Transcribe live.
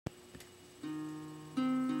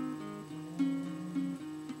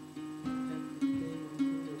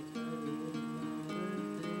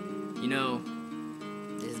know,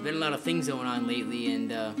 there's been a lot of things going on lately,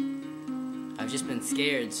 and I've just been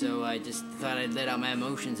scared, so I just thought I'd let out my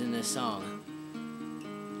emotions in this song.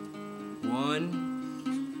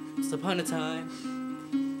 Once upon a time,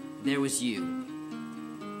 there was you,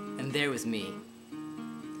 and there was me.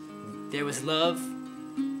 There was love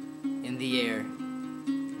in the air.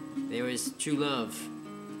 There was true love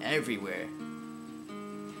everywhere.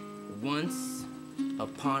 Once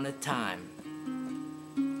upon a time,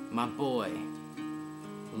 my boy,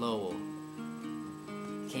 Lowell,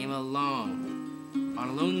 came along on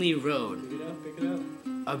a lonely road. Pick it up.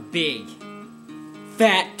 A big,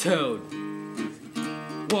 fat toad.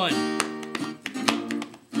 One.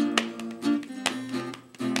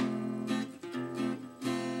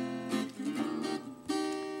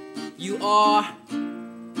 You are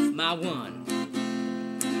my one.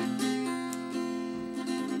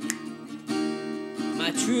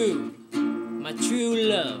 My true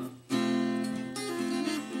love.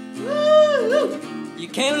 Woo! You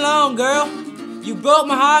came along, girl. You broke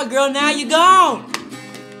my heart, girl. Now you're gone.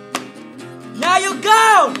 Now you're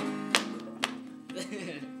gone.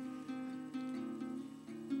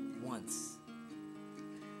 Once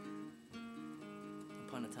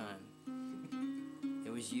upon a time,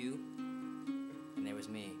 there was you, and there was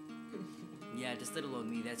me. Yeah, just little old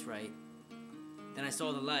me. That's right. Then I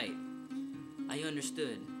saw the light. I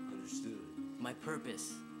understood my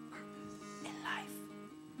purpose in life.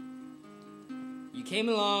 You came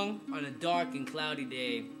along on a dark and cloudy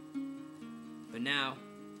day, but now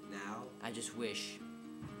I just wish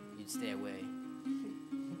you'd stay away.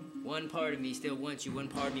 One part of me still wants you, one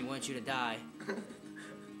part of me wants you to die.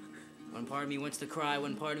 One part of me wants to cry,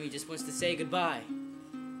 one part of me just wants to say goodbye.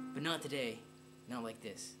 But not today, not like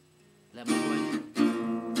this. Let my boy...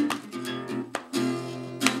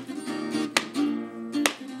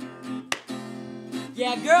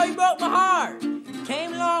 Yeah, girl, you broke my heart.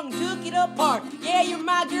 Came along and took it apart. Yeah, you're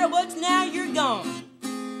my girl, but now you're gone.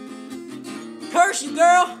 Curse you,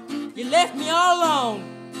 girl. You left me all alone.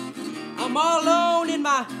 I'm all alone in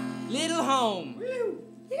my little home. Woo.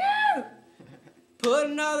 Yeah. Put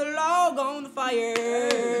another log on the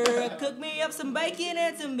fire. Cook me up some bacon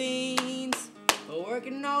and some beans.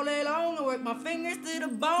 Working all day long, I work my fingers to the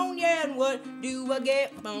bone. Yeah, and what do I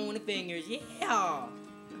get? Bony fingers. Yeah.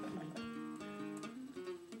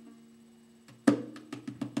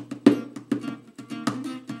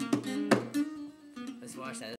 Let's watch that.